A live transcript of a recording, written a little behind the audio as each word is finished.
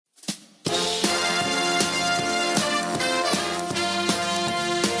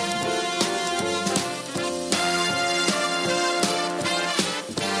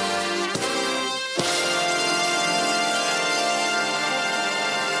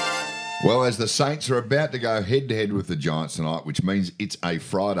Well, as the Saints are about to go head-to-head with the Giants tonight, which means it's a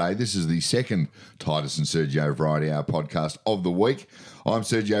Friday, this is the second Titus and Sergio Variety Hour podcast of the week. I'm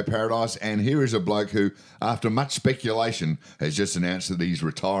Sergio Paradise, and here is a bloke who, after much speculation, has just announced that he's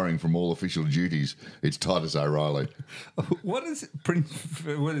retiring from all official duties. It's Titus O'Reilly. What is Prince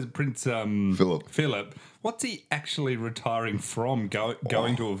Philip? What's he actually retiring from?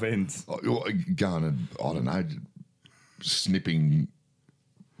 Going to events? Going and, I don't know, snipping...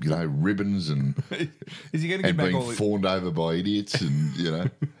 ribbons and is he going to get being back fawned over by idiots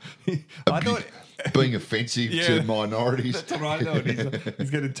and, I thought being offensive to minorities. That's what I thought. He's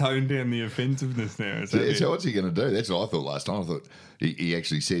going to tone down the offensiveness now. So what's he going to do? That's what I thought last time. I thought he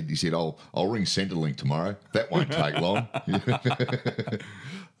actually said, I'll ring Centrelink tomorrow. That won't take long.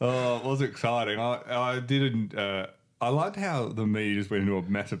 Oh, it was exciting. I didn't... I liked how the media just went into a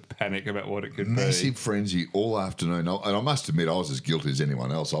massive panic about what it could be. Massive frenzy all afternoon. And I must admit, I was as guilty as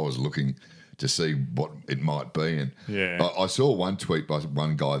anyone else. I was looking to see what it might be. And I saw one tweet by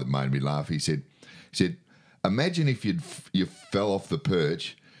one guy that made me laugh. He said, imagine if you fell off the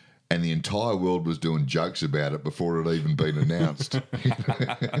perch and the entire world was doing jokes about it before it had even been announced.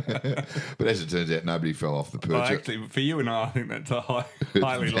 But as it turns out, nobody fell off the perch. Well, actually, for you and I think that's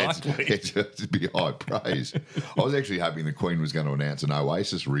highly likely. It's be high praise. I was actually hoping the Queen was going to announce an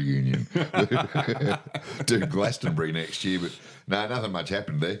Oasis reunion to Glastonbury next year, but no, nothing much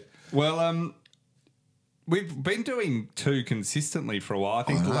happened there. Well, we've been doing two consistently for a while. I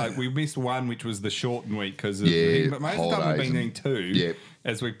think we missed one, which was the shortened week because of but most of the time we've been doing two,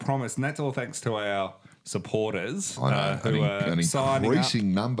 as we promised, and that's all thanks to our supporters who are an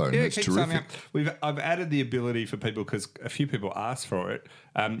increasing number, and it's terrific. I've added the ability for people, because a few people asked for it.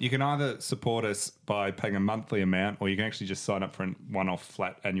 You can either support us by paying a monthly amount, or you can actually just sign up for a one-off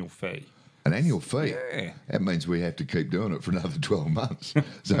flat annual fee. An annual fee? Yeah. That means we have to keep doing it for another 12 months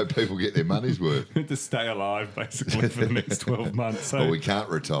so people get their money's worth. To stay alive, basically, for the next 12 months. So, well, we can't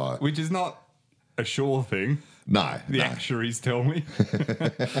retire. Which is not a sure thing. No. The actuaries tell me.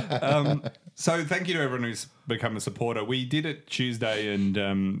 So thank you to everyone who's become a supporter. We did it Tuesday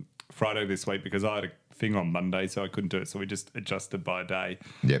and Friday this week because I had a thing on Monday, so I couldn't do it. So we just adjusted by a day.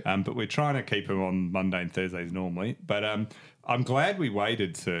 Yep. But we're trying to keep them on Monday and Thursdays normally. But I'm glad we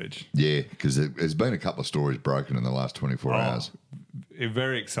waited, Serge. Yeah, because there's been a couple of stories broken in the last 24 hours.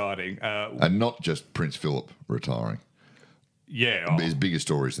 Very exciting. And not just Prince Philip retiring. Yeah. There's bigger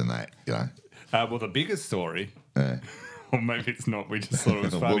stories than that, Well, the biggest story... or maybe it's not. We just thought it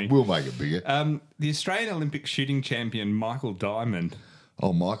was funny. We'll make it bigger. The Australian Olympic shooting champion, Michael Diamond.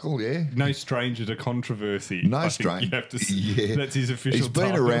 Oh, Michael, yeah. No stranger to controversy. No stranger. You have to say. That's his official He's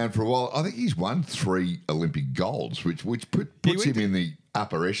been title. around for a while. I think he's won 3 Olympic golds, which puts him in the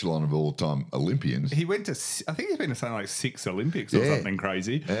upper echelon of all-time Olympians. He went to, I think he's been to something like 6 Olympics or something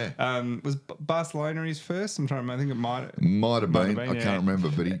crazy. Yeah. Was Barcelona his first? I'm trying to remember. I think it might have been. I can't remember,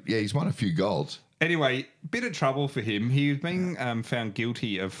 but he's won a few golds. Anyway, bit of trouble for him. He was being found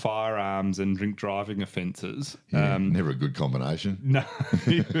guilty of firearms and drink driving offences. Yeah, never a good combination. No.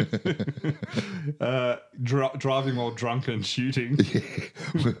 Driving while drunk and shooting.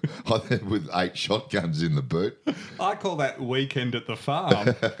 Yeah. With 8 shotguns in the boot. I call that weekend at the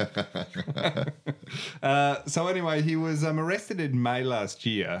farm. So anyway, he was arrested in May last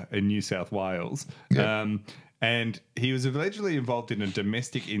year in New South Wales. Yep. And he was allegedly involved in a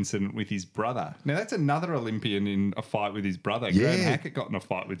domestic incident with his brother. Now, that's another Olympian in a fight with his brother. Yeah. Graham Hackett got in a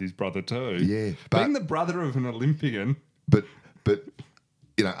fight with his brother too. Yeah. Being the brother of an Olympian. But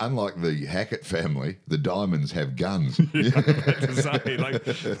unlike the Hackett family, the Diamonds have guns. Yeah, I'm about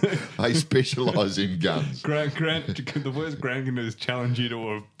to say, they specialise in guns. The worst Grant can do is challenge you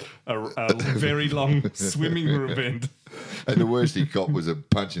to a very long swimming event. And the worst he got was a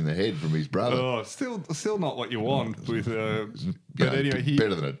punch in the head from his brother. Oh, still not what you want with. But anyway,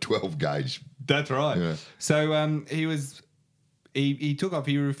 better than a 12 gauge. That's right. Yeah. So he took off.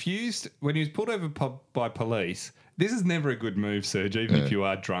 He refused when he was pulled over by police. This is never a good move, Serge, even if you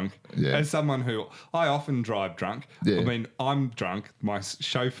are drunk. Yeah. As someone who, I often drive drunk. Yeah. I mean, I'm drunk. My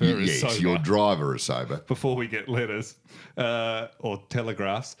chauffeur is sober. Yes, your driver is sober. Before we get letters or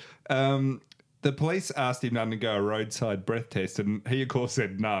telegraphs. The police asked him to undergo a roadside breath test, and he, of course,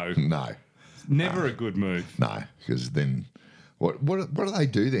 said no. No. Never a good move. No, because then what do they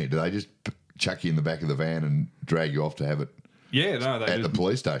do then? Do they just chuck you in the back of the van and drag you off to have it at the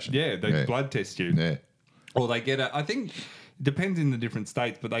police station? Yeah, they blood test you. Yeah. Or they get I think it depends in the different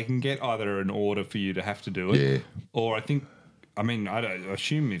states, but they can get either an order for you to have to do it. Yeah. Or I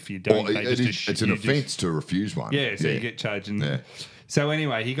assume if you don't, it's an offence to refuse one. Yeah, so you get charged. So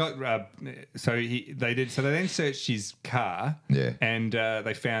anyway, he got they then searched his car, and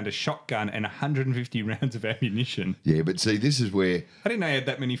they found a shotgun and 150 rounds of ammunition. Yeah, but see, this is where I didn't know he had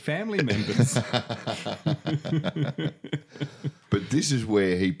that many family members. But this is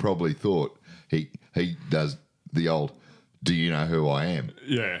where he probably thought he does the old, do you know who I am?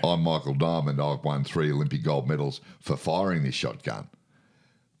 Yeah, I'm Michael Diamond. I've won 3 Olympic gold medals for firing this shotgun.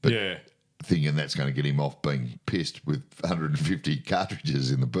 But thinking that's going to get him off being pissed with 150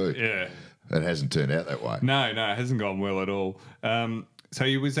 cartridges in the boot. Yeah. It hasn't turned out that way. No, it hasn't gone well at all. So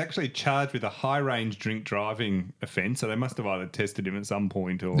he was actually charged with a high-range drink driving offence, so they must have either tested him at some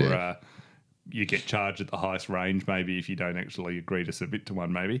point or you get charged at the highest range maybe if you don't actually agree to submit to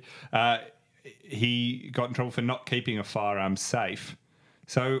one maybe. He got in trouble for not keeping a firearm safe.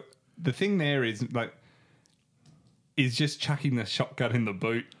 So the thing there is, like, is just chucking the shotgun in the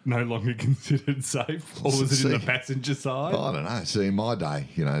boot no longer considered safe? Or was it in the passenger side? I don't know. See, in my day,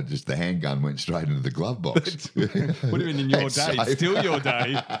 just the handgun went straight into the glove box. What do you mean in your day? It's still your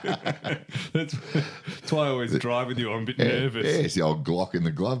day. That's why I always drive with you. I'm a bit nervous. Yeah, it's the old Glock in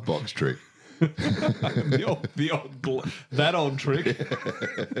the glove box trick. That old trick.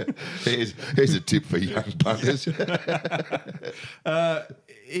 Here's a tip for young punters.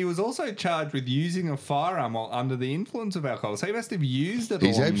 He was also charged with using a firearm while under the influence of alcohol. So he must have used it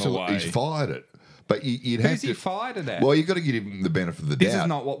along the way. He's fired it. But you'd have to... Who's he fired it at? Well, you've got to give him the benefit of the doubt. This is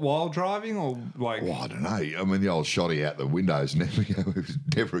not while driving or like... Well, I don't know. I mean, the old shotty out the windows was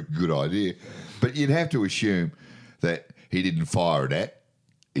never a good idea. But you'd have to assume that he didn't fire it at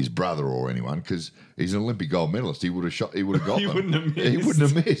his brother or anyone, because he's an Olympic gold medalist. He would have shot. He would have got them. Wouldn't have missed. He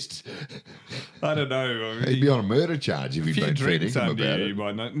wouldn't have missed. I don't know. I mean, he'd be on a murder charge if he'd been feeding him about it.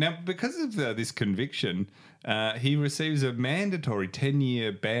 Might not. Now, because of this conviction, he receives a mandatory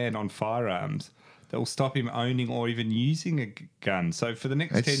 10-year ban on firearms that will stop him owning or even using a gun. So for the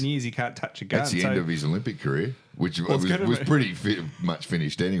next 10 years, he can't touch a gun. That's the end of his Olympic career, which was pretty much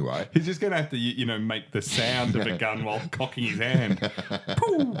finished anyway. He's just going to have to, make the sound of a gun while cocking his hand.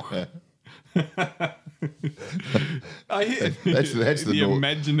 That's the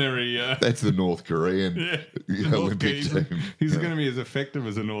imaginary. That's the North Korean Olympic team. He's going to be as effective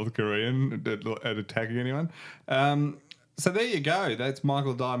as a North Korean at attacking anyone. So there you go. That's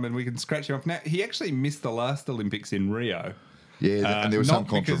Michael Diamond. We can scratch him off. Now, he actually missed the last Olympics in Rio. Yeah, and there was some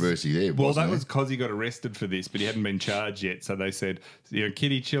controversy there. Well, that was because he got arrested for this, but he hadn't been charged yet. So they said,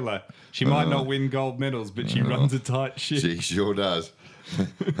 Kitty Chiller, she might not win gold medals, but she runs a tight ship. She sure does.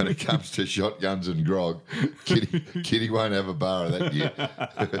 When it comes to shotguns and grog, Kitty won't have a bar of that yet.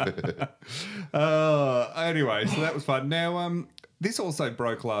 Anyway, so that was fun. Now, this also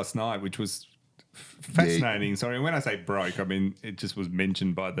broke last night, which was fascinating. Sorry, when I say broke, I mean it just was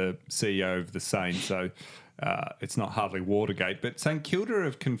mentioned by the CEO of the Saints, so it's not hardly Watergate. But St Kilda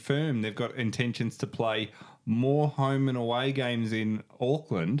have confirmed they've got intentions to play more home and away games in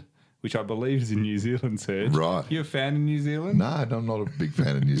Auckland, which I believe is in New Zealand, Serge. Right. You a fan of New Zealand? No, I'm not a big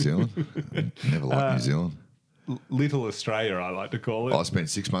fan of New Zealand. Never liked New Zealand. Little Australia, I like to call it. I spent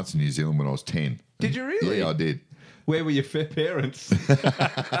 6 months in New Zealand when I was 10. Did you really? Yeah, I did. Where were your parents? There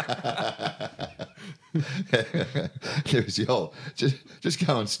was the old, just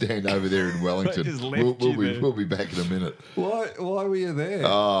go and stand over there in Wellington. We'll be back in a minute. Why were you there?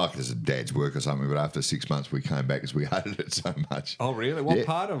 Oh, because of Dad's work or something. But after 6 months, we came back because we hated it so much. Oh, really? What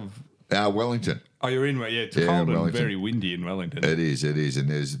part of? Wellington. Oh, you're in where? Yeah, it's cold and very windy in Wellington. It is. And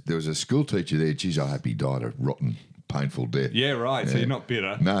there was a school teacher there. Geez, I hope he died a rotten, painful death. Yeah, right. Yeah. So you're not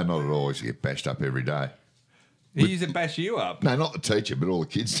bitter. No, not at all. I used to get bashed up every day. He used to bash you up? No, not the teacher, but all the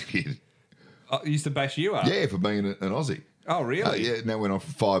kids did. He used to bash you up? Yeah, for being an Aussie. Oh, really? Yeah, and that went on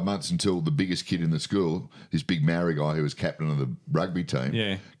for 5 months until the biggest kid in the school, this big Maori guy who was captain of the rugby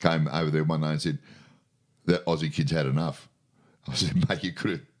team, came over there one day and said, that Aussie kid's had enough. I said, mate, you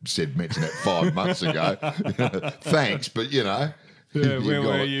could have said mentioned that 5 months ago. Thanks, but, Yeah, where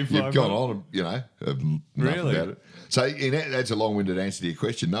were you 5 months? You've gone on, enough really? about it. So that's a long-winded answer to your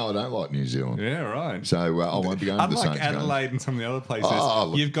question. No, I don't like New Zealand. Yeah, right. So I won't be going to the Saints. Unlike Adelaide and some of the other places,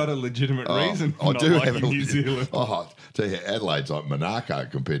 you've got a legitimate reason for not liking New Zealand. Oh, I tell you, Adelaide's like Monaco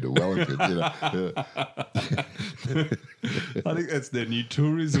compared to Wellington. I think that's their new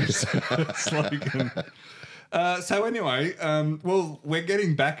tourism slogan. So anyway, we're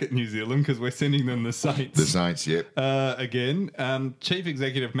getting back at New Zealand because we're sending them the Saints. The Saints, yep. Again, Chief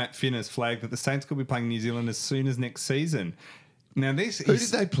Executive Matt Finn has flagged that the Saints could be playing New Zealand as soon as next season. Now, who did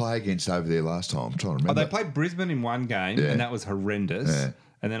they play against over there last time? I'm trying to remember. They played Brisbane in one game, and that was horrendous.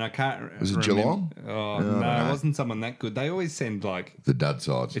 And then I can't. Was it Geelong? Oh no, it wasn't someone that good. They always send like the dud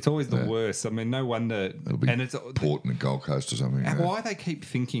sides. It's always the worst. I mean, no wonder. It'll be it's Port and Gold Coast or something. Why they keep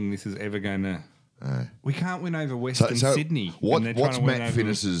thinking this is ever going to? We can't win over Western Sydney. What's Matt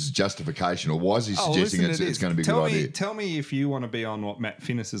Finnis's justification, or why is he suggesting it's going to be a good idea? Tell me if you want to be on what Matt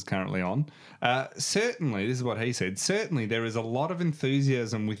Finnis is currently on. Certainly, this is what he said. Certainly, there is a lot of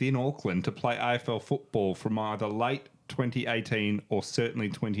enthusiasm within Auckland to play AFL football from either late 2018 or certainly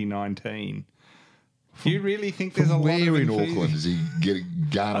 2019. Do you really think there's a lot of where in Auckland is he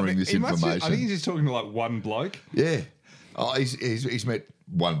garnering this information? I think he's just talking to like one bloke. Yeah. Oh, he's met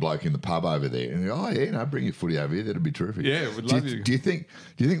one bloke in the pub over there, and bring your footy over here. That'd be terrific. Yeah, would love you. Do you think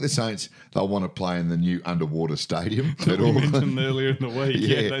the Saints they'll want to play in the new underwater stadium that we mentioned earlier in the week?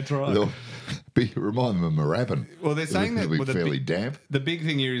 Yeah, that's right. Remind them of Moorabbin. Well, they're saying that it'll be fairly damp. The big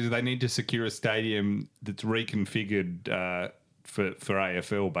thing here is they need to secure a stadium that's reconfigured for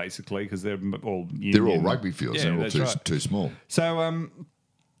AFL basically because they're all rugby fields. They're all too small. So.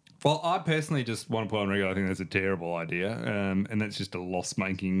 Well, I personally just want to put on record. I think that's a terrible idea, and that's just a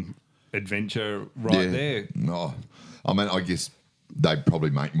loss-making adventure there. No, I mean, I guess they'd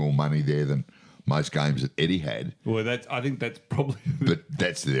probably make more money there than most games that Eddie had. Well, I think that's probably. But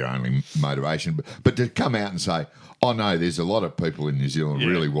that's their only motivation. But to come out and say, "Oh no, there's a lot of people in New Zealand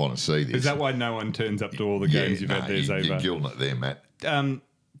really want to see this." Is that why no one turns up to all the games you've had theirs over? You're gilding it there, Matt.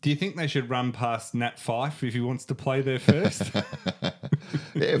 Do you think they should run past Nat Fyfe if he wants to play there first?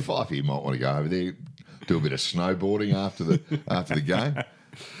 Yeah, Fyfe, you might want to go over there, do a bit of snowboarding after the game.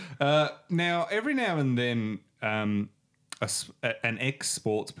 Now, every now and then, an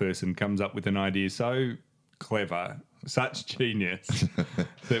ex-sports person comes up with an idea so clever, such genius,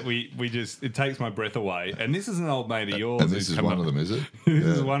 that it takes my breath away. And this is an old mate of yours. And this is one of them, is it? This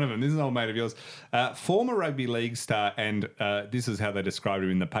is one of them. This is an old mate of yours. Former rugby league star, and this is how they described him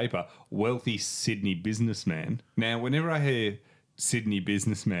in the paper, wealthy Sydney businessman. Now, whenever I hear Sydney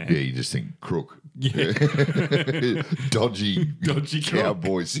businessman... Yeah, you just think crook. Yeah. Dodgy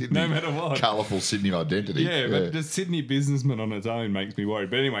cowboy Sydney. No matter what. Colourful Sydney identity. Yeah, but just Sydney businessman on its own makes me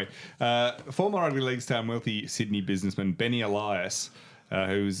worried. But anyway, former rugby league star and wealthy Sydney businessman Benny Elias,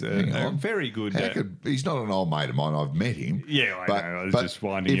 who's a very good... he's not an old mate of mine. I've met him. Yeah, I know. I was just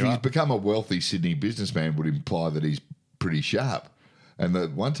winding you up. If he's become a wealthy Sydney businessman, would imply that he's pretty sharp. And the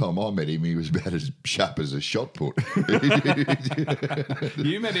one time I met him, he was about as sharp as a shot put.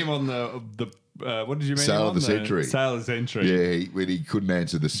 You met him on the what did you meet Sale him of on? the Century. Sale of the Century. Yeah, when he couldn't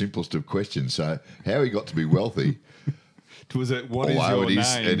answer the simplest of questions. So how he got to be wealthy... Was it, what is your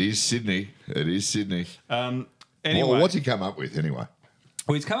name? It is Sydney. It is Sydney. Anyway. What's he come up with anyway?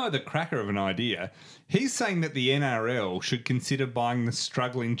 Well, he's come up with a cracker of an idea. He's saying that the NRL should consider buying the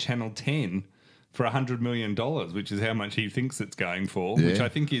struggling Channel 10 for $100 million, which is how much he thinks it's going for, which I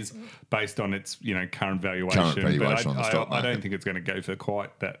think is based on its current valuation. On the stock market. I don't think it's going to go for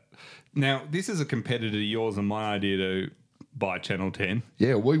quite that. Now, this is a competitor to yours and my idea to buy Channel 10.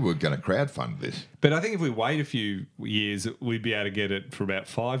 Yeah, we were going to crowdfund this. But I think if we wait a few years, we'd be able to get it for about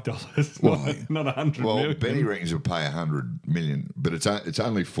 $5, not $100 million. Well, Benny reckons we'll pay $100 million, but it's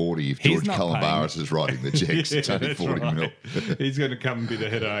only 40 if George Calamaris is writing the checks. It's only 40 right. mil. He's going to come and be the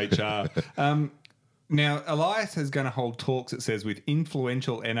head of HR. Now, Elias is going to hold talks, it says, with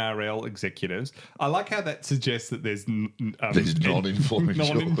influential NRL executives. I like how that suggests that there's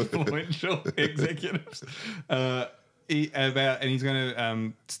non-influential executives. He's going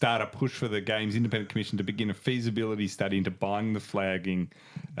to start a push for the Games Independent Commission to begin a feasibility study into buying the flagging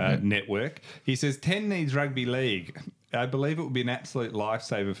network. He says 10 needs rugby league. I believe it would be an absolute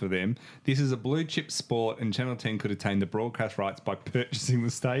lifesaver for them. This is a blue chip sport, and Channel 10 could attain the broadcast rights by purchasing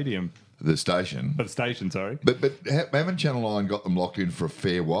the stadium. The station. The station, sorry. But haven't Channel 9 got them locked in for a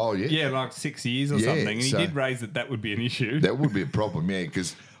fair while yet? Yeah, like 6 years or something. And he did raise that would be an issue. That would be a problem, yeah,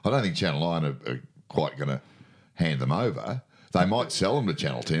 because I don't think Channel 9 are quite going to hand them over. They might sell them to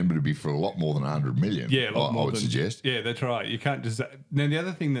Channel 10, but it'd be for a lot more than $100 million. Yeah, a lot more I would suggest. Yeah, that's right. You can't just... Now, the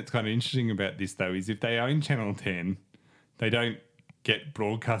other thing that's kind of interesting about this, though, is if they own Channel 10, they don't get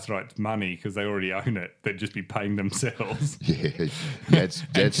broadcast rights money because they already own it. They'd just be paying themselves. Yeah, that's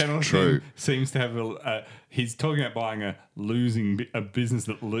true. Seems to have he's talking about buying a business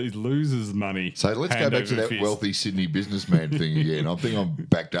that loses money. So let's go back to that wealthy Sydney businessman thing again. I think I'm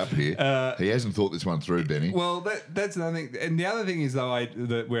backed up here. He hasn't thought this one through, Benny. Well, that's another thing. And the other thing is, though, I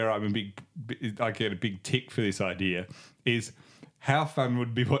get a big tick for this idea is how fun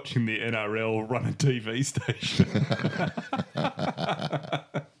would be watching the NRL run a TV station.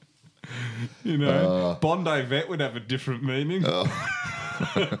 Bondi Vet would have a different meaning. You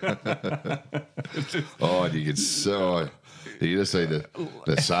could so... You just see the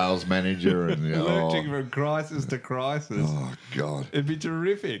sales manager and lurching from crisis to crisis. Oh God, it'd be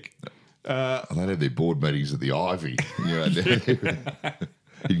terrific. They'd have their board meetings at the Ivy,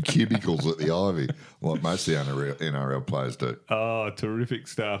 in cubicles at the Ivy, like most of the NRL players do. Oh, terrific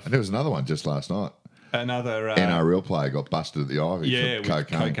stuff. And there was another one just last night. Another NRL player got busted at the Ivy for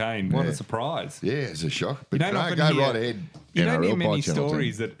cocaine. What a surprise. Yeah, it's a shock. But go right ahead. You don't hear many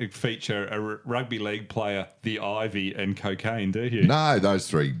stories that feature a rugby league player, the Ivy, and cocaine, do you? No, those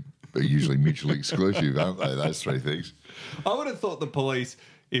three are usually mutually exclusive, aren't they, those three things? I would have thought the police,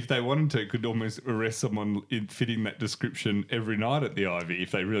 if they wanted to, could almost arrest someone fitting that description every night at the Ivy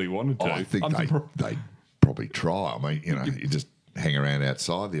if they really wanted to. I think they'd probably try. I mean, you just hang around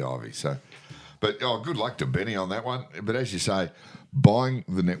outside the Ivy. So, but good luck to Benny on that one. But as you say, buying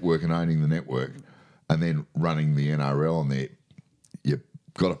the network and owning the network and then running the NRL on there, you've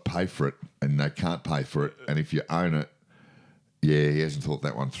got to pay for it and they can't pay for it. And if you own it, he hasn't thought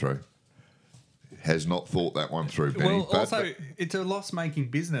that one through. Has not thought that one through, Benny. Well, also, it's a loss-making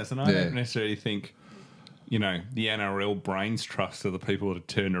business, and I don't necessarily think, the NRL brains trust are the people that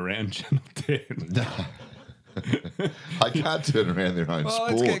turn around Channel 10. No. They can't turn around their own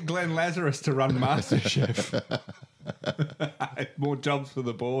sport. Let's get Glenn Lazarus to run MasterChef. More jobs for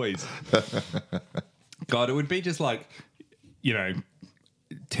the boys. God, it would be just like,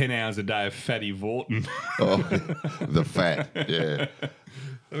 10 hours a day of Fatty Vorton. The fat, yeah.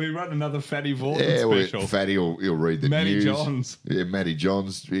 We run another Fatty Vorton special. Fatty he'll read the Matty news. Johns. Yeah, Matty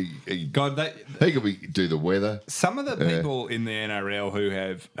Johns. He could do the weather. Some of the people in the NRL who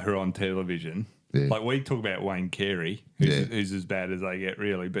are on television, like we talk about Wayne Carey, who's as bad as they get,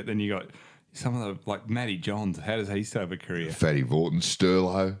 really. But then you got some of the, like Matty Johns. How does he start a career? Fatty Vorton,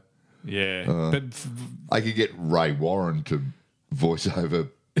 Sterlo. Yeah. But I could get Ray Warren to voice over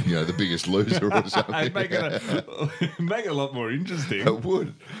the Biggest Loser or something. make it a lot more interesting. It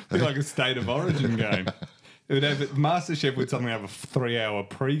would. Be like a State of Origin game. It would have MasterChef would suddenly have a 3-hour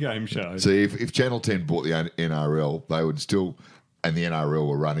pre-game show. See, if Channel 10 bought the NRL, they would still, and the NRL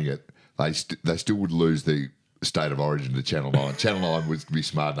were running it, they still would lose the State of Origin to Channel 9. Channel 9 would be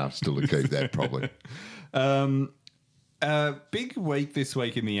smart enough still to keep that, probably. Big week this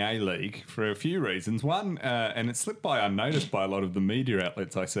week in the A-League for a few reasons. One, and it slipped by unnoticed by a lot of the media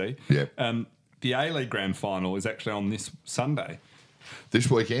outlets I see. Yeah. The A-League Grand Final is actually on this Sunday.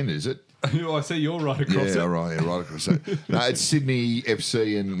 This weekend, is it? I see you're right across it. Yeah, right across it. No, it's Sydney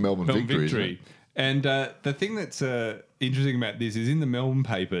FC and Melbourne Victory. Isn't it? And the thing that's interesting about this is in the Melbourne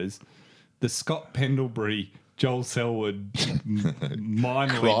papers, the Scott Pendlebury, Joel Selwood,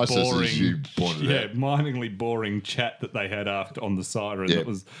 miningly boring chat that they had on the siren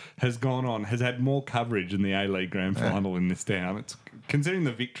that has had more coverage than the A-League Grand Final in this town. It's considering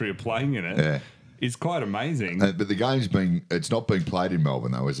the Victory are playing in it. Is quite amazing. But the game's it's not being played in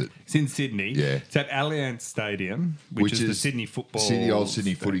Melbourne though, is it? It's in Sydney. Yeah. It's at Allianz Stadium, which is the Sydney football. Old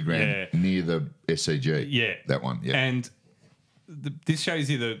Sydney footy ground near the SCG. Yeah. That one, yeah. And this shows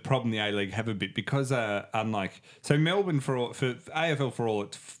you the problem the A-League have a bit because so Melbourne for AFL for all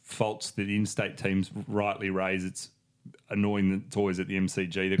its faults that in-state teams rightly raise, it's annoying that it's always at the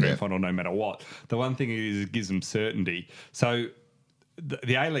MCG, the grand final, no matter what. The one thing it gives them certainty. So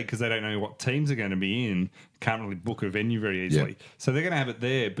the A-League, because they don't know what teams are going to be in, can't really book a venue very easily. So they're going to have it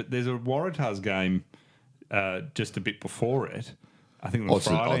there, but there's a Waratahs game just a bit before it. I think on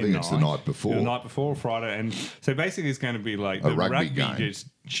Friday night. I think it's the night before. The night before Friday. And so basically it's going to be like the rugby game. Just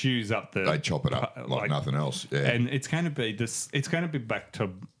chews up the... They chop it up like nothing else. Yeah. And it's going to be it's going to be back to...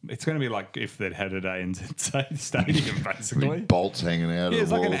 It's going to be like if they'd had it at ANZ Stadium, basically. Bolts hanging out of the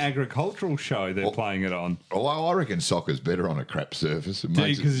it's like walls. an agricultural show they're playing it on. Well, I reckon soccer's better on a crap surface.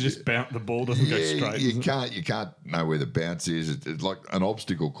 Because the ball doesn't go straight. You can't know where the bounce is. It's like an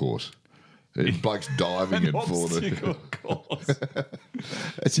obstacle course. Blokes diving and falling.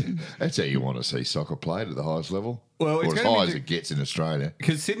 That's how you want to see soccer played at the highest level. Well, or as high as it gets in Australia.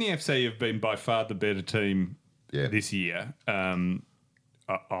 Because Sydney FC have been by far the better team this year.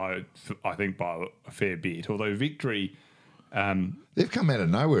 I think by a fair bit. Although Victory... they've come out of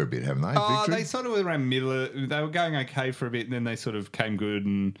nowhere a bit, haven't they? Victory? They sort of were around middle. They were going okay for a bit and then they sort of came good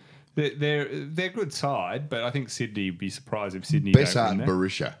and... They're a good side, but I think Sydney would be surprised if Sydney Bessart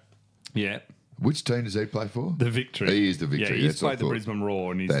Barisha. Yeah. Which team does he play for? The Victory. He is the Victory. Yeah, he's played the Brisbane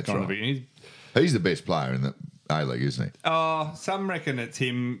Roar and he's gone to Victory. He's the best player in the A-League, isn't he? Oh, some reckon it's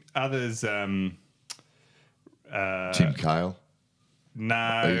him. Others... Tim Cale?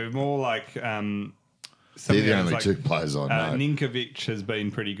 No, more like... they're the only two players I know. Ninkovic has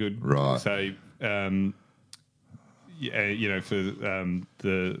been pretty good. Right. So, for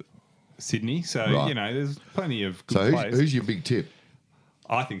the Sydney. So, there's plenty of good players. Who's your big tip?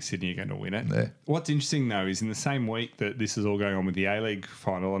 I think Sydney are going to win it. Yeah. What's interesting, though, is in the same week that this is all going on with the A-League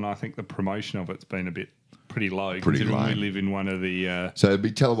final, and I think the promotion of it's been pretty low. Pretty low. We live in one of the... so it'd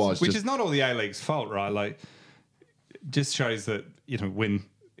be televised... Which is not all the A-League's fault, right? Like, just shows that, when...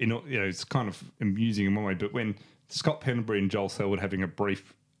 it's kind of amusing in one way, but when Scott Pendlebury and Joel Selwood having a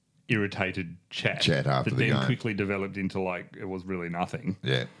brief, irritated chat after the game, then quickly developed into, like, it was really nothing.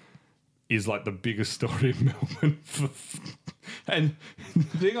 Yeah. Is like the biggest story in Melbourne. And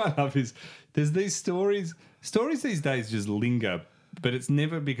the thing I love is there's these stories these days just linger, but it's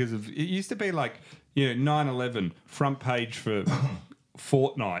never because of... It used to be like, 9/11, front page for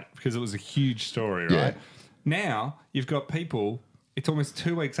Fortnight, because it was a huge story, right? Yeah. Now you've got people... It's almost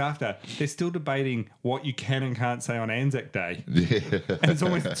 2 weeks after. They're still debating what you can and can't say on Anzac Day. Yeah. And it's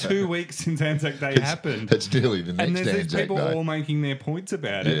almost 2 weeks since Anzac Day happened. It's nearly the next And there's Anzac these people Day. all making their points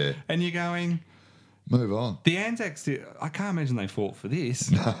about it. Yeah. And you're going... Move on. The Anzacs, I can't imagine they fought for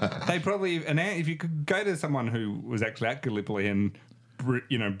this. They probably... And if you could go to someone who was actually at Gallipoli and,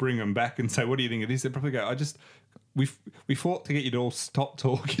 bring them back and say, what do you think of this? They'd probably go, we fought to get you to all stop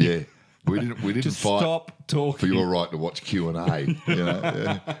talking. Yeah. We didn't Just fight stop talking. for your right to watch Q&A.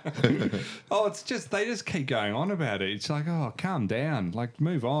 Yeah. Oh, it's just they just keep going on about it. It's like, oh, calm down, like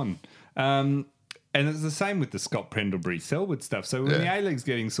move on. And it's the same with the Scott Pendlebury Selwood stuff. So when the A-League's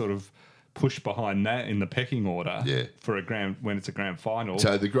getting sort of pushed behind that in the pecking order for when it's a grand final.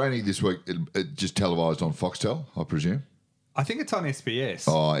 So the granny this week it just televised on Foxtel, I presume. I think it's on SBS.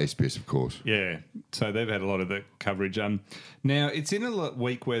 Oh, SBS, of course. Yeah, so they've had a lot of the coverage. Now, it's in a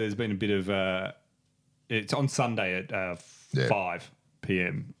week where there's been a bit of... it's on Sunday at 5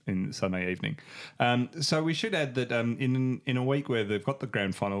 p.m. in Sunday evening. So we should add that in a week where they've got the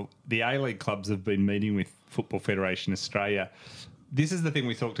grand final, the A-League clubs have been meeting with Football Federation Australia. This is the thing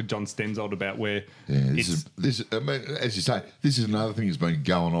we talked to John Stenzold about where... Yeah, I mean, as you say, this is another thing that's been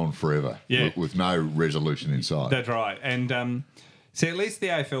going on forever with no resolution in sight. That's right. And so at least the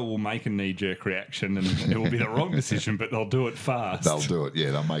AFL will make a knee-jerk reaction and it will be the wrong decision, but they'll do it fast. They'll do it,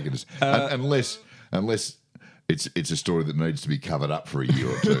 yeah. They'll make it... unless it's a story that needs to be covered up for a year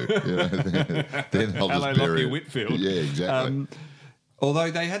or two. Then they'll just bury it. Whitfield. Yeah, exactly.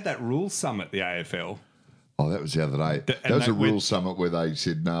 Although they had that rules summit, the AFL... Oh, that was the other day. That was a rules summit where they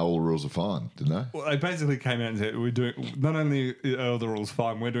said, no, all rules are fine, didn't they? Well, they basically came out and said, we're doing, not only are the rules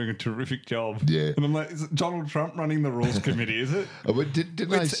fine, we're doing a terrific job. Yeah. And I'm like, is it Donald Trump running the rules committee, is it? Oh, but didn't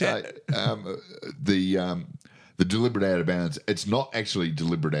they say the deliberate out of bounds, it's not actually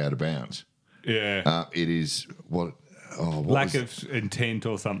deliberate out of bounds. Yeah. It is what lack of intent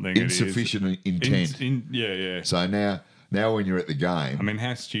or something. Insufficient intent. Yeah. So now when you're at the game... I mean,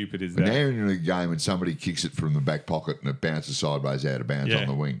 how stupid is that? Now when you're at the game and somebody kicks it from the back pocket and it bounces sideways out of bounds on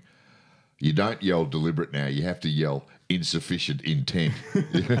the wing, you don't yell deliberate now. You have to yell insufficient intent.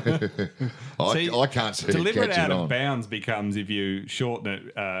 I can't see deliberate it catch out it of on. bounds becomes, if you shorten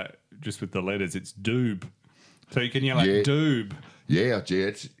it just with the letters, it's doob. So you can yell like doob. Yeah,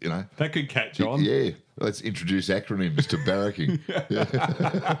 it's, That could catch on. Yeah, let's introduce acronyms to barracking.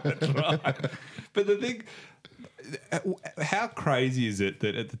 That's right. But the thing... How crazy is it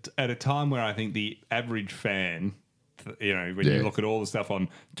that at a time where I think the average fan, when you look at all the stuff on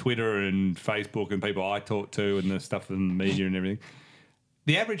Twitter and Facebook and people I talk to and the stuff in the media and everything,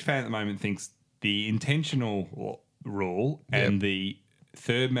 the average fan at the moment thinks the intentional rule and the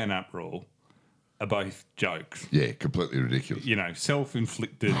third man up rule are both jokes. Yeah, completely ridiculous.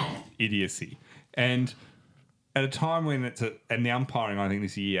 Self-inflicted idiocy. And at a time when and the umpiring, I think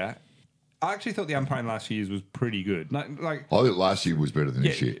this year... I actually thought the umpiring last few years was pretty good. I thought last year was better than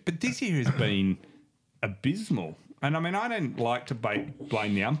this year. But this year has been abysmal. And I mean, I don't like to blame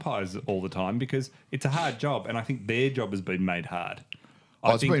the umpires all the time because it's a hard job, and I think their job has been made hard.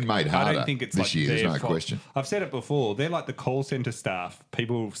 It's been made harder I don't think it's this year, there's no question. I've said it before. They're like the call centre staff.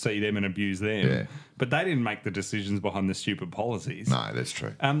 People see them and abuse them. Yeah. But they didn't make the decisions behind the stupid policies. No, that's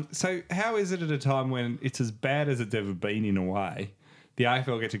true. So how is it at a time when it's as bad as it's ever been in a way, the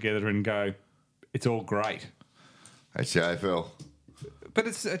AFL get together and go, it's all great. That's the AFL. But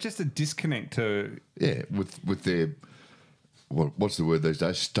it's just a disconnect to... Yeah, with their... What's the word these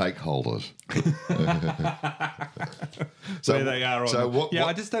days? Stakeholders. Where they are on...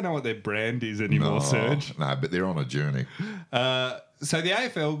 I just don't know what their brand is anymore, Serge. No, but they're on a journey. So the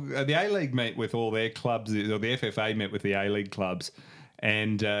AFL, the A-League met with all their clubs, or the FFA met with the A-League clubs,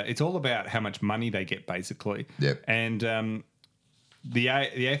 and it's all about how much money they get, basically. Yep. And... The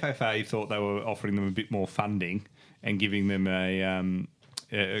FFA thought they were offering them a bit more funding and giving them I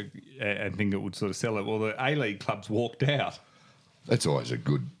think it would sort of sell it. Well, the A-League clubs walked out. That's always a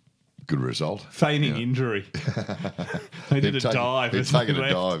good good result. Feigning injury. They did a dive. They've taken a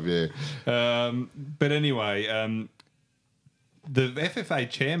dive, yeah. But anyway, the FFA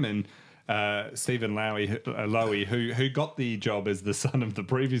chairman, Stephen Lowy, who got the job as the son of the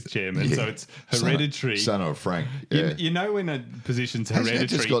previous chairman, so it's hereditary. Son of Frank. Yeah. You know when a position's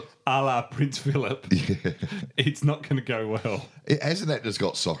hereditary, a la Prince Philip, it's not going to go well. Hasn't that just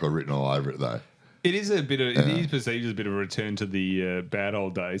got soccer written all over it, though? It is a bit of. It is perceived as a bit of a return to the bad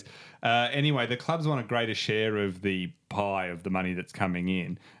old days. Anyway, the clubs want a greater share of the pie of the money that's coming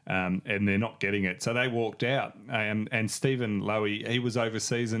in, and they're not getting it, so they walked out. And Stephen Lowy, he was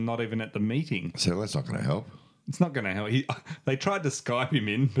overseas and not even at the meeting. So that's not going to help. It's not going to help. They tried to Skype him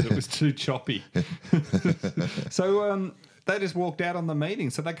in, but it was too choppy. So they just walked out on the meeting,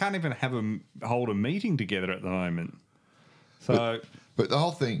 so they can't even hold a meeting together at the moment. So, but the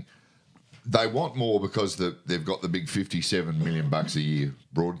whole thing. They want more because they've got the big $57 million a year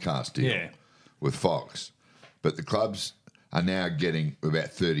broadcast deal with Fox, but the clubs are now getting about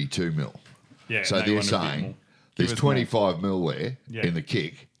 32 mil. Yeah, so they're saying there's 25 mil there in the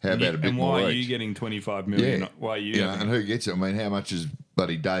kick. How about a bit more? And why are you getting 25 million? Yeah. Why are you? And who gets it? I mean, how much is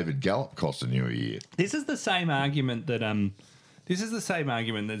bloody David Gallup costing you a year? This is the same argument that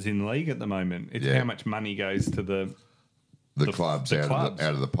that's in the league at the moment. It's how much money goes to the clubs out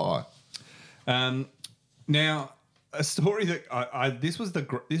of the pie. Now, a story that this was a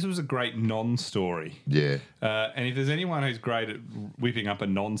great non-story. Yeah. And if there's anyone who's great at whipping up a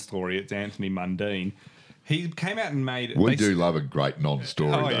non-story, it's Anthony Mundine. He came out and made. We do love a great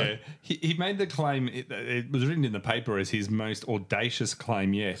non-story. Oh though. yeah, he made the claim. It was written in the paper as his most audacious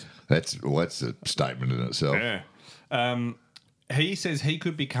claim yet. That's a statement in itself. Yeah. He says he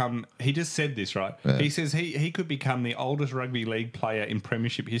could become. He just said this, right? Yeah. He says he could become the oldest rugby league player in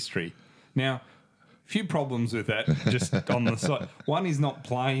premiership history. Now, few problems with that, just on the side. One, he's not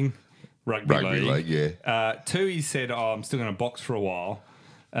playing rugby league. Yeah. Two, he said, I'm still going to box for a while.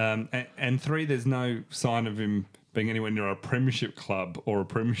 And three, there's no sign of him being anywhere near a premiership club or a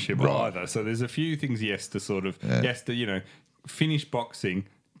premiership either. So there's a few things he has to he has to, finish boxing,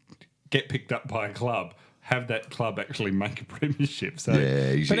 get picked up by a club, have that club actually make a premiership. So,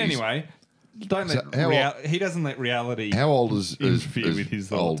 but anyway, he doesn't let reality. How old is with his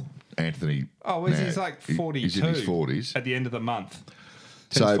old Anthony? Oh, he's like 42. He's in his 40s at the end of the month.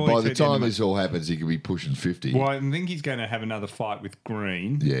 So by the time this all happens, he could be pushing 50. Well, I think he's going to have another fight with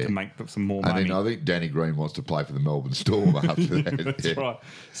Green to make some more money. And then I think Danny Green wants to play for the Melbourne Storm after that. That's right.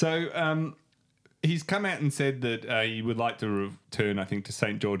 So he's come out and said that he would like to return, I think, to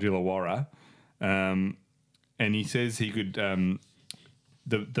St. George Illawarra. And he says he could...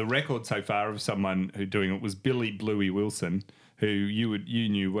 The record so far of someone who doing it was Billy Bluey Wilson, who you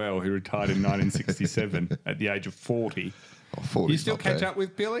knew well, who retired in 1967 at the age of 40. Oh, you still catch up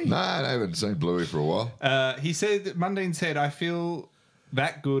with Billy? No, I haven't seen Bluey for a while. He said, Mundine said, I feel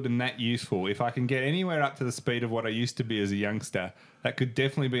that good and that useful. If I can get anywhere up to the speed of what I used to be as a youngster, that could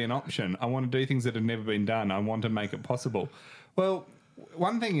definitely be an option. I want to do things that have never been done. I want to make it possible. Well,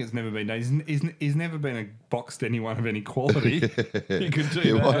 one thing that's never been done is he's never been boxed anyone of any quality. He could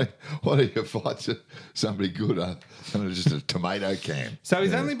do that. Why do you fight somebody good under just a tomato can? So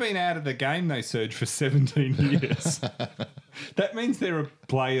he's only been out of the game, though, Serge, for 17 years. That means there are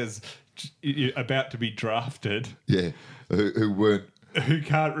players about to be drafted. Yeah, who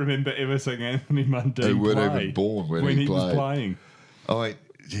can't remember ever seeing Anthony Mundine who weren't even born when he was playing. Oh, wait,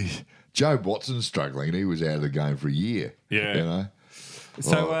 Joe Watson's struggling, and he was out of the game for a year. Yeah,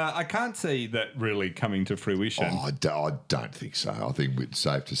 So I can't see that really coming to fruition. Oh, I don't think so. I think it's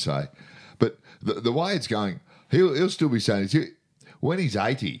safe to say. But the way it's going, he'll still be saying, when he's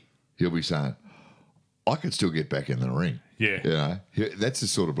 80, he'll be saying, I could still get back in the ring. Yeah. That's the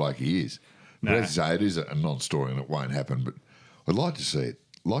sort of bloke he is. But as I say, it is a non-story and it won't happen, but I'd like to see it.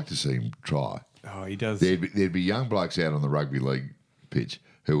 Like to see him try. Oh, he does. There'd be young blokes out on the rugby league pitch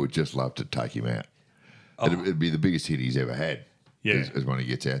who would just love to take him out. It'd be the biggest hit he's ever had. Yeah, as when he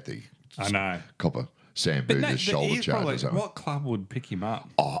gets out there. I know. Copper Sam Booth's shoulder charge or something. What club would pick him up?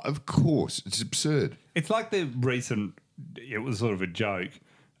 Oh, of course. It's absurd. It's like the recent, it was sort of a joke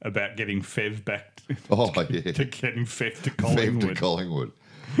about getting Fev back to getting Fev to Collingwood. Fev to Collingwood.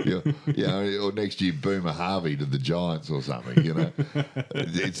 Or next year Boomer Harvey to the Giants or something,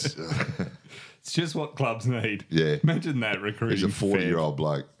 It's just what clubs need. Yeah. Imagine that recruiting. He's a 40-year-old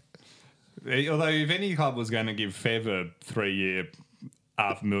bloke. Although if any club was going to give Fev a 3-year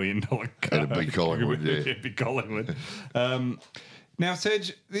 $500,000 card, it'd be Collingwood. It'd be Collingwood. Now,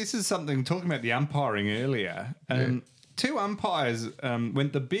 Serge, this is something talking about the umpiring earlier. Two umpires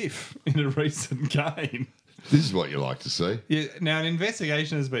went the biff in a recent game. This is what you like to see. Yeah. Now, an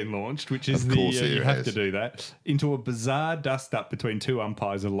investigation has been launched, which is you have to do that, into a bizarre dust-up between two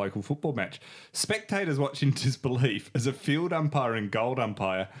umpires at a local football match. Spectators watched in disbelief as a field umpire and goal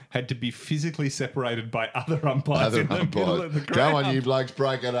umpire had to be physically separated by other umpires in the middle of the ground. Come on, you blokes,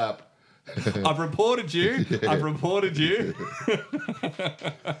 break it up. I've reported you. Yeah. I've reported you.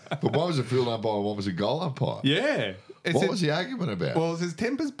 But one was a field umpire and one was a goal umpire. Yeah. What was the argument about? Well, it says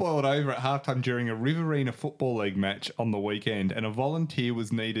tempers boiled over at halftime during a Riverina Football League match on the weekend, and a volunteer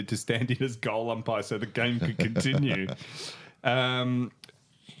was needed to stand in as goal umpire so the game could continue.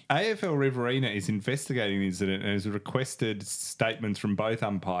 AFL Riverina is investigating the incident and has requested statements from both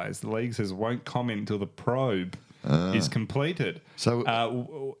umpires. The league says it won't comment until the probe is completed.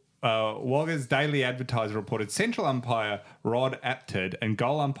 So... Wagga's Daily Advertiser reported Central umpire Rod Apted and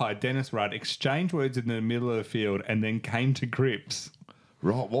goal umpire Dennis Rudd exchanged words in the middle of the field and then came to grips.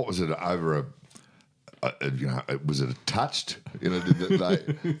 Right, what was it over was it a touched? Did they,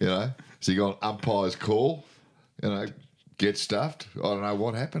 so you got an umpire's call, get stuffed. I don't know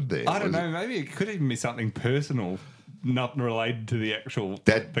what happened there. I don't know. Maybe it could even be something personal, not related to the actual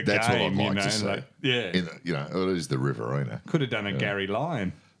that's game. That's what I'd like to see. Like, yeah, it is the Riverina. Could have done a Gary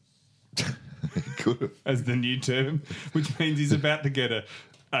Lyon. Could have. As the new term, which means he's about to get an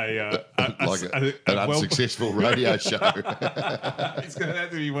unsuccessful radio show. He's going to have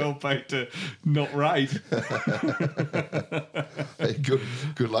to be well paid to not rate. Hey, good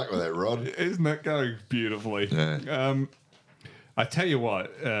luck with that, Rod. Isn't that going beautifully? Yeah. I tell you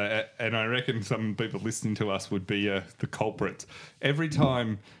what, and I reckon some people listening to us would be the culprits. Every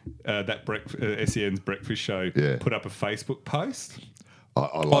time that SEN's breakfast show put up a Facebook post...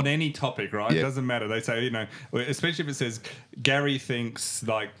 on any topic, right? It doesn't matter. They say, especially if it says Gary thinks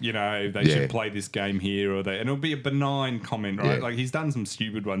they should play this game here and it'll be a benign comment, right? Yeah. Like he's done some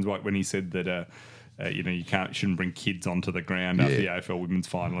stupid ones, like when he said that you shouldn't bring kids onto the ground after the AFL women's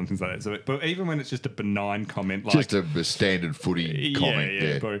final and things like that. So, but even when it's just a benign comment, like just a standard footy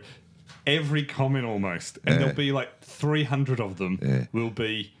comment, bro, every comment almost, and there'll be like 300 of them will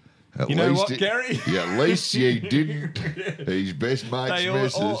be. You know what, Gary? Yeah, at least you didn't. His best mate's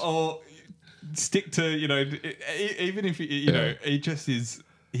misses. Or stick to, even if, he just is,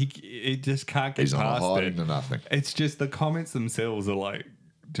 he just can't get past it. He's not hiding to nothing. It's just the comments themselves are like,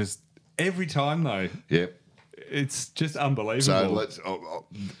 just every time though. Yep. It's just unbelievable. So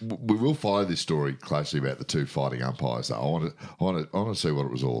we will follow this story closely about the two fighting umpires. Though. I want to see what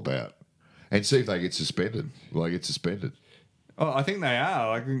it was all about and see if they get suspended. Will they get suspended? Oh, I think they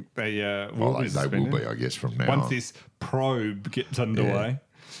are. I think they will be suspended. They will be, I guess, from now once on. This probe gets underway.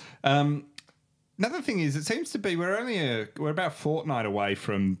 Yeah. Another thing is, it seems to be we're about a fortnight away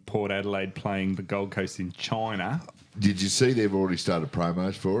from Port Adelaide playing the Gold Coast in China. Did you see they've already started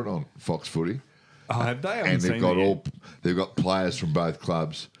promos for it on Fox Footy? Oh, have they? And they've got players from both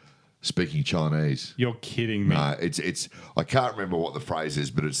clubs speaking Chinese. You're kidding me. No, it's I can't remember what the phrase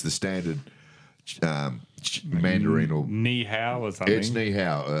is, but it's the standard Mandarin or ni hao or something. It's ni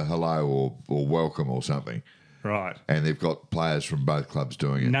hao, hello or welcome or something. Right. And they've got players from both clubs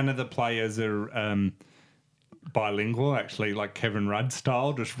doing it. None of the players are bilingual, actually, like Kevin Rudd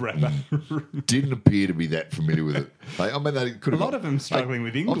style, just rapper. Didn't appear to be that familiar with it. They could have a lot of them struggling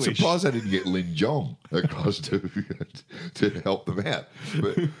with English. I'm surprised they didn't get Lin Jong across to help them out.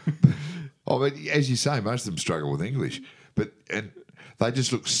 But as you say, most of them struggle with English. And they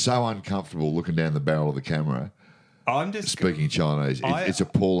just look so uncomfortable looking down the barrel of the camera. I'm just speaking Chinese. It's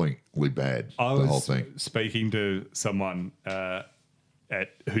appallingly bad. The whole thing. Speaking to someone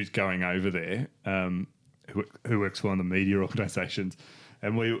who's going over there, who works for one of the media organisations,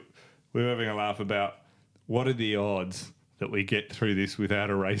 and we were having a laugh about what are the odds that we get through this without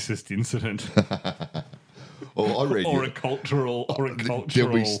a racist incident. Well, I read or a cultural.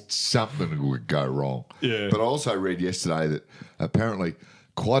 There'll be something that would go wrong. Yeah. But I also read yesterday that apparently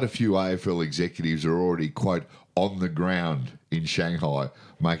quite a few AFL executives are already, quote, on the ground in Shanghai,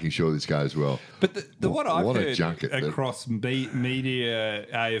 making sure this goes well. But what I've heard across media,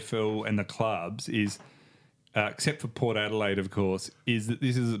 AFL and the clubs is, except for Port Adelaide, of course, is that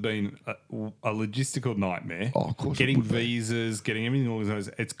this has been a logistical nightmare. Oh, of course. Getting visas, getting everything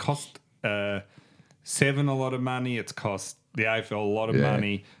organised. It's cost Seven a lot of money. It's cost the AFL a lot of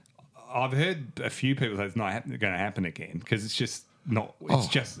money. I've heard a few people say it's not going to happen again because it's just not. It's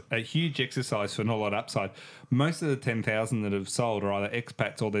just a huge exercise for not a lot of upside. Most of the 10,000 that have sold are either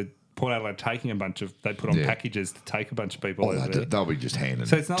expats or they're Port Adelaide taking a bunch of. They put on packages to take a bunch of people over there. They'll be just handing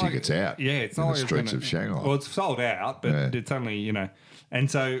tickets out. Yeah, it's in not the streets of Shanghai. Well, it's sold out, but it's only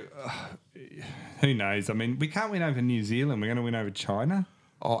and so who knows? I mean, we can't win over New Zealand. We're going to win over China.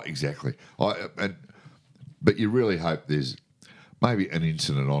 Oh, exactly. But you really hope there's maybe an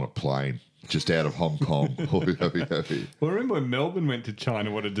incident on a plane just out of Hong Kong. Well, remember when Melbourne went to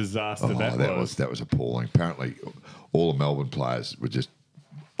China? What a disaster that was. That was appalling. Apparently, all the Melbourne players were just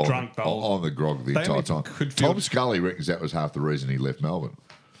drunk on the grog the entire time. Tom Scully reckons that was half the reason he left Melbourne.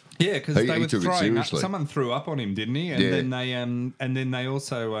 Yeah, because they were throwing up. Someone threw up on him, didn't he? And then they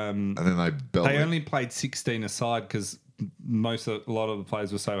also they only played 16 aside because a lot of the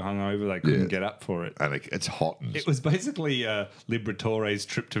players were so hungover they couldn't get up for it. And it's hot. It was basically Liberatore's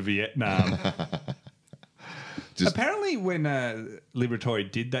trip to Vietnam. Apparently, when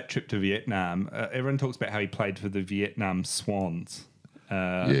Liberatore did that trip to Vietnam, everyone talks about how he played for the Vietnam Swans.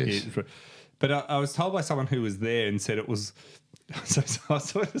 Yes. But I was told by someone who was there and said it was. So I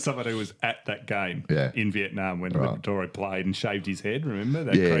saw someone who was at that game in Vietnam when Liberatore played and shaved his head. Remember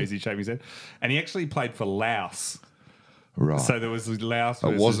that crazy shaving his head? And he actually played for Laos. Right. So there was Laos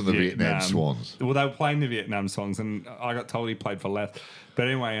versus It wasn't the Vietnam Swans. Well, they were playing the Vietnam Swans, and I got told he played for Laos. But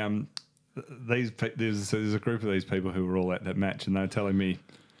anyway, there's a group of these people who were all at that match, and they were telling me,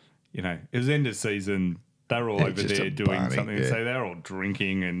 it was end of season. They were all over there doing something. Yeah. So they were all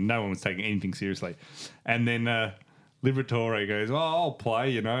drinking, and no one was taking anything seriously. And then Liberatore goes, I'll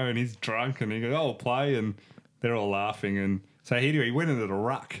play, and he's drunk, and he goes, I'll play, and they're all laughing. And so anyway, he went into the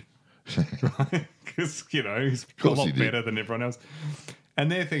ruck, right? Because, he's a lot better than everyone else.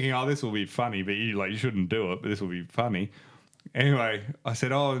 And they're thinking, this will be funny, but you shouldn't do it, but this will be funny. Anyway, I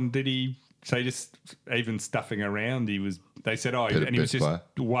said, and did he say just even stuffing around, they said, and he was just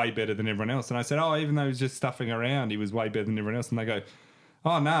way better than everyone else. And I said, even though he was just stuffing around, he was way better than everyone else. And they go,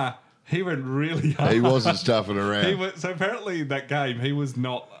 nah, he went really hard. He wasn't stuffing around. So apparently that game, he was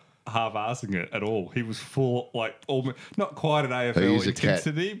not half-arsing it at all. He was full, almost, not quite an AFL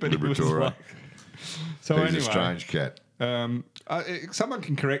intensity, but it was like... So he's a strange cat. Someone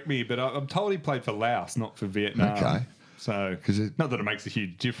can correct me, but I'm told he played for Laos, not for Vietnam. Okay. So, not that it makes a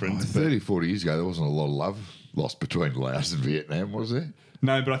huge difference. 30, 40 years ago, there wasn't a lot of love lost between Laos and Vietnam, was there?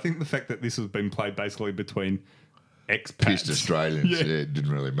 No, but I think the fact that this has been played basically between expats. Pissed Australians, it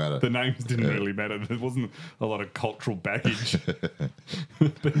didn't really matter. The names didn't really matter. There wasn't a lot of cultural baggage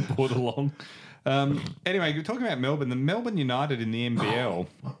being brought along. Anyway, you're talking about Melbourne. The Melbourne United in the NBL...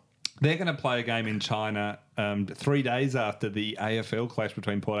 They're going to play a game in China 3 days after the AFL clash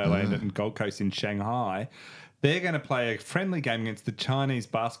between Port Adelaide and Gold Coast in Shanghai. They're going to play a friendly game against the Chinese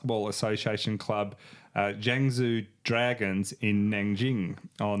Basketball Association club Jiangsu Dragons in Nanjing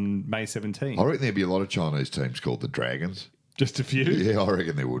on May 17th. I reckon there'd be a lot of Chinese teams called the Dragons. Just a few? Yeah, I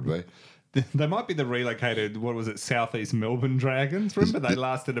reckon there would be. They might be the relocated, Southeast Melbourne Dragons. Remember they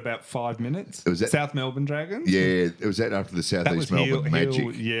lasted about 5 minutes? Was that South Melbourne Dragons? Yeah, it was that after the Southeast Melbourne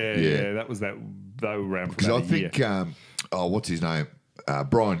Magic. Yeah, that was that. They were around for about a year. Because I think, what's his name?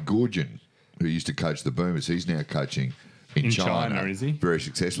 Brian Goorjian, who used to coach the Boomers, he's now coaching in China, is he? Very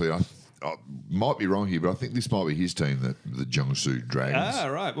successfully. I might be wrong here, but I think this might be his team, the Jiangsu Dragons.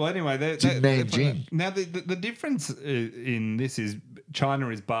 Right. Well, anyway, it's in Nanjing. Now, the difference in this is China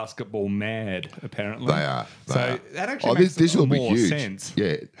is basketball mad, apparently. They are. That actually makes this will more be huge. sense.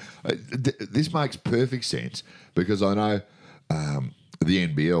 Yeah. This makes perfect sense because I know the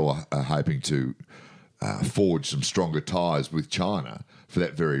NBL are hoping to forge some stronger ties with China for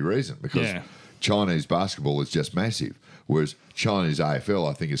that very reason because Chinese basketball is just massive. Whereas Chinese AFL,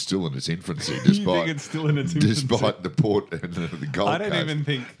 I think, is still in its infancy, despite it's still in its infancy? Despite the Port and the Gold Coast. I don't even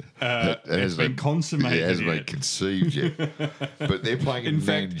think it's been consummated. It hasn't been conceived yet. But they're playing in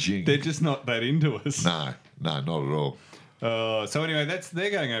Nanjing. They're just not that into us. No, not at all. So anyway,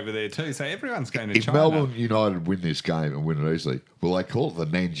 they're going over there too. So everyone's going to China. If Melbourne United win this game and win it easily, will they call it the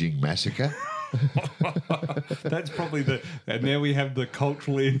Nanjing Massacre? That's probably and now we have the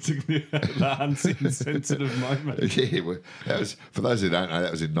culturally insensitive moment. Yeah, that was, for those who don't know,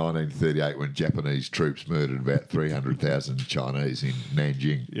 that was in 1938 when Japanese troops murdered about 300,000 Chinese in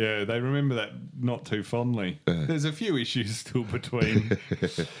Nanjing. Yeah, they remember that not too fondly. There's a few issues still between.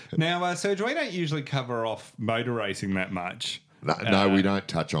 Now, Sergio, we don't usually cover off motor racing that much. No, we don't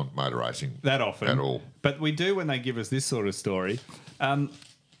touch on motor racing that often at all. But we do when they give us this sort of story.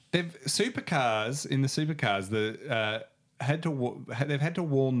 They've had to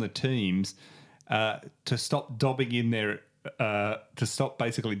warn the teams to stop dobbing in their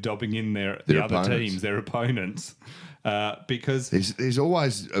the other teams, their opponents, because there's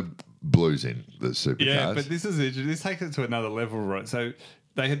always blues in the supercars. Yeah, but this takes it to another level, right? So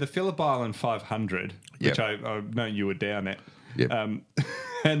they had the Phillip Island 500, which I know you were down at,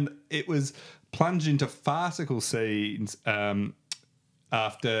 and it was plunged into farcical scenes.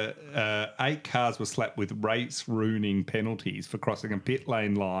 after 8 cars were slapped with race-ruining penalties for crossing a pit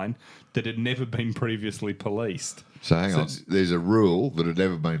lane line that had never been previously policed. So hang on, there's a rule that had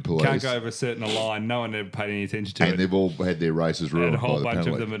never been policed. Can't go over a certain line. No one ever paid any attention to it. And they've all had their races ruined. And a whole by the bunch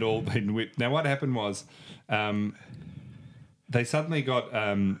penalty. of them had all been whipped. Now, what happened was they suddenly got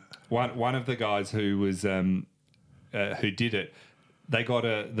one of the guys who was who did it. They got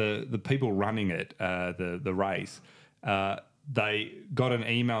the people running it, the race. They got an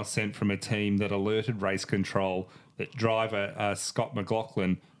email sent from a team that alerted race control that driver Scott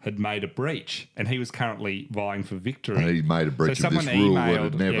McLaughlin had made a breach, and he was currently vying for victory. And he made a breach of this rule that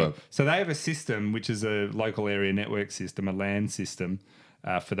had never... Yeah. So they have a system, which is a local area network system, a LAN system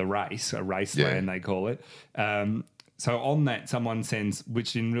for the race, a race LAN they call it. So on that, someone sends,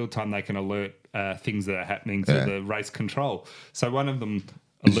 which in real time they can alert things that are happening to the race control. So one of them...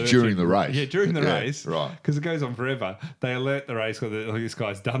 during the race. Yeah, during the race. Right. Because it goes on forever. They alert the race that this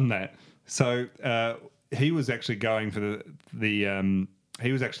guy's done that. So he was actually going for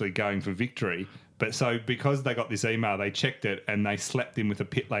he was actually going for victory. But so because they got this email, they checked it and they slapped him with a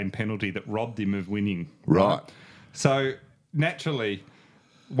pit lane penalty that robbed him of winning. Right. So naturally,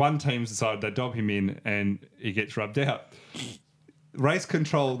 one team's decided they dob him in and he gets rubbed out. Race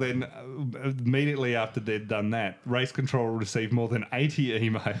control then, immediately after they'd done that, race control received more than 80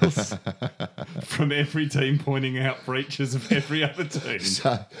 emails from every team pointing out breaches of every other team.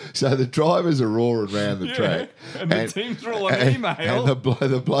 So the drivers are all around the track. And the teams are all on email. And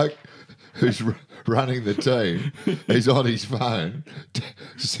the bloke who's running the team is on his phone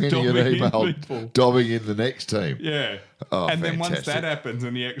sending an email, dobbing in the next team. Yeah. Oh, and fantastic. then once that happens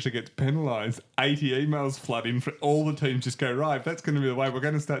and he actually gets penalised, 80 emails flood in. For all the teams just go, right, if that's going to be the way, we're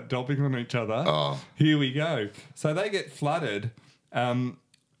going to start dobbing on each other. Oh. Here we go. So they get flooded, and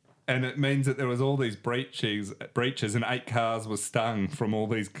it means that there was all these breaches and 8 cars were stung from all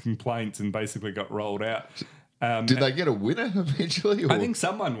these complaints and basically got rolled out. Did they get a winner eventually? Or? I think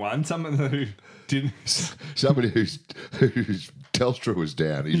someone won. Someone who didn't. Somebody whose Telstra was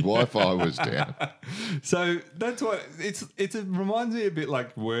down, his Wi-Fi was down. So that's what it reminds me a bit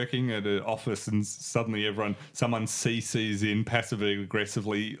like working at an office and suddenly someone CCs in passively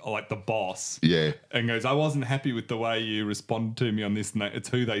aggressively like the boss. Yeah. And goes, I wasn't happy with the way you responded to me on this. And it's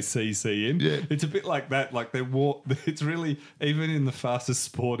who they CC in. Yeah. It's a bit like that. Like it's really, even in the fastest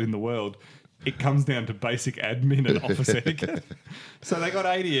sport in the world, it comes down to basic admin and office etiquette. So they got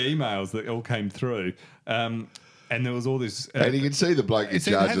 80 emails that all came through. And there was all this... and you can see the bloke in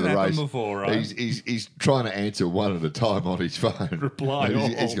charge of the race. Before, right? He's trying to answer one at a time on his phone. Reply.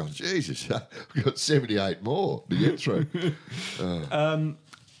 He's gone, Jesus, we've got 78 more to get through.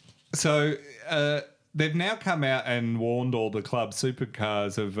 They've now come out and warned all the club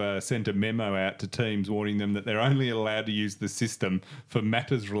supercars have sent a memo out to teams warning them that they're only allowed to use the system for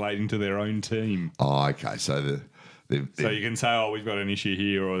matters relating to their own team. Oh, okay. So so you can say, oh, we've got an issue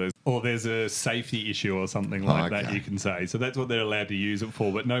here, or there's a safety issue or something like that, you can say. So that's what they're allowed to use it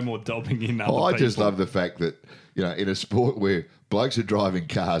for, but no more dobbing in other people. I just love the fact that, in a sport where blokes are driving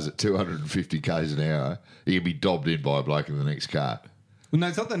cars at 250 k's an hour, you can be dobbed in by a bloke in the next car. Well, no,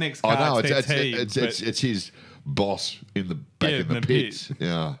 it's not the next car. I know, it's his boss in the back in the pits.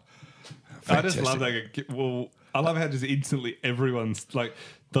 Yeah. Fantastic. I just love that. Well, I love how just instantly everyone's like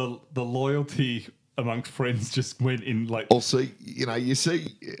the loyalty amongst friends just went in like. Well, see, you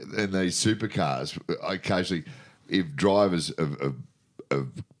see in these supercars occasionally if drivers have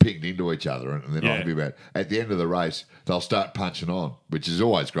pinged into each other and they're not happy about it, at the end of the race they'll start punching on, which is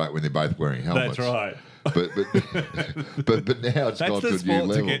always great when they're both wearing helmets. That's right. But now it's gone to a new level. That's the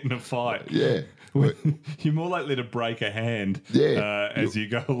sport to get in a fight. Yeah. You're more likely to break a hand as you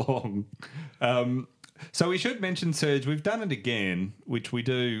go along. So we should mention, Serge, we've done it again, which we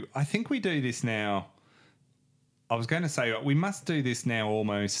do. I think we do this now. I was going to say we must do this now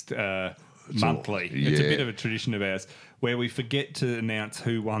almost monthly. It's a bit of a tradition of ours where we forget to announce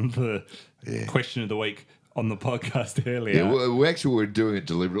who won the question of the week on the podcast earlier. Yeah, we actually were doing it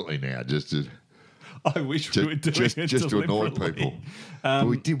deliberately now, just to... I wish we were doing it just to annoy people. But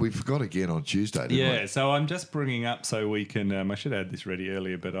we did. We forgot again on Tuesday, didn't we? Yeah, so I'm just bringing up so we can... I should have had this ready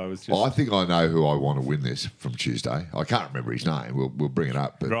earlier, but I was just... Well, I think I know who I want to win this from Tuesday. I can't remember his name. We'll bring it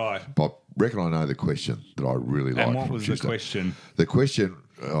up. But, right. But I reckon I know the question that I really like. And what from was Tuesday. The question? The question...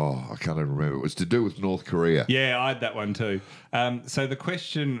 Oh, I can't even remember. It was to do with North Korea. Yeah, I had that one too. So the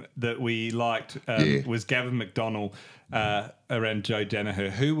question that we liked was Gavin McDonnell around Joe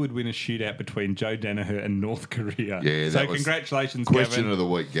Danaher. Who would win a shootout between Joe Danaher and North Korea? Yeah, so congratulations, question Gavin. of the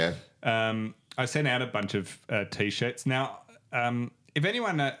week, Gav. I sent out a bunch of T-shirts. Now, if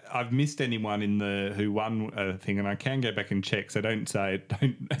anyone, I've missed anyone in the who won thing, and I can go back and check. So don't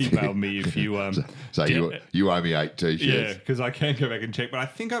email me if you you owe me 8 t-shirts. Yeah, because I can go back and check. But I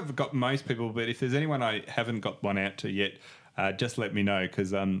think I've got most people. But if there's anyone I haven't got one out to yet, just let me know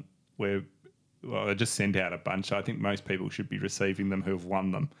because I just sent out a bunch. So I think most people should be receiving them who have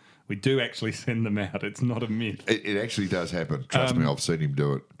won them. We do actually send them out. It's not a myth. It actually does happen. Trust me, I've seen him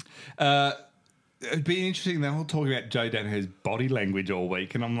do it. It'd be interesting. They're all talking about Joe Danaher's body language all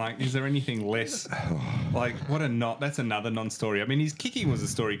week, and I'm like, is there anything less? Like, that's another non-story. I mean, his kicking was a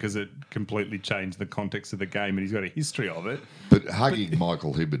story because it completely changed the context of the game, and he's got a history of it. But hugging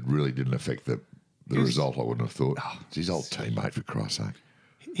Michael Hibberd really didn't affect the result. I wouldn't have thought. It's his old teammate, for Christ's sake.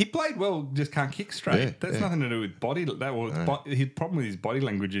 He played well, just can't kick straight. Yeah, That's nothing to do with body. His problem with his body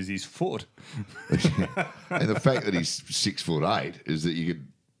language is his foot. And the fact that he's 6'8" is that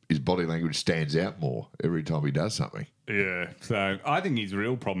his body language stands out more every time he does something. Yeah, so I think his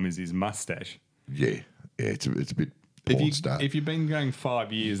real problem is his mustache. Yeah, it's a bit porn stuff. If you've been going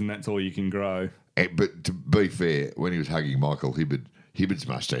 5 years and that's all you can grow. But to be fair, when he was hugging Michael Hibberd, Hibberd's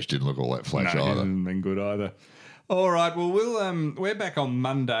mustache didn't look all that flash either. It hasn't been good either. All right, well, we're back on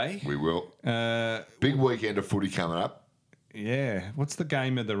Monday. We will. Big weekend of footy coming up. Yeah. What's the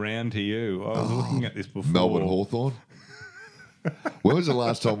game of the round to you? I was looking at this before. Melbourne Hawthorn. When was the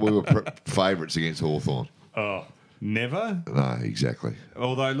last time we were favourites against Hawthorn? Oh, never? No, exactly.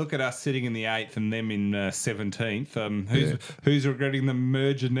 Although, look at us sitting in the 8th and them in 17th. Who's regretting the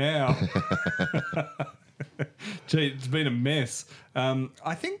merger now? Gee, it's been a mess.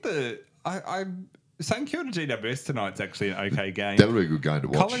 I think St Kilda GWS tonight's actually an okay game. That'll be a good game to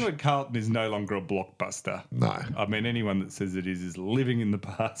watch. Collingwood Carlton is no longer a blockbuster. No. I mean, anyone that says it is living in the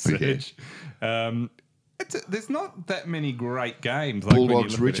past. Yeah. There's not that many great games. Like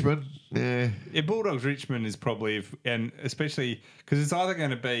Bulldogs Richmond. Yeah, Bulldogs Richmond is probably, and especially because it's either going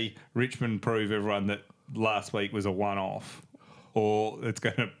to be Richmond prove everyone that last week was a one-off, or it's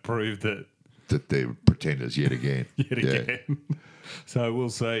going to prove that they're pretenders yet again. Again. So we'll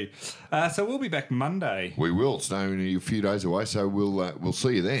see. So we'll be back Monday. We will. It's only a few days away, so we'll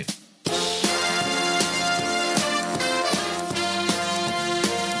see you then.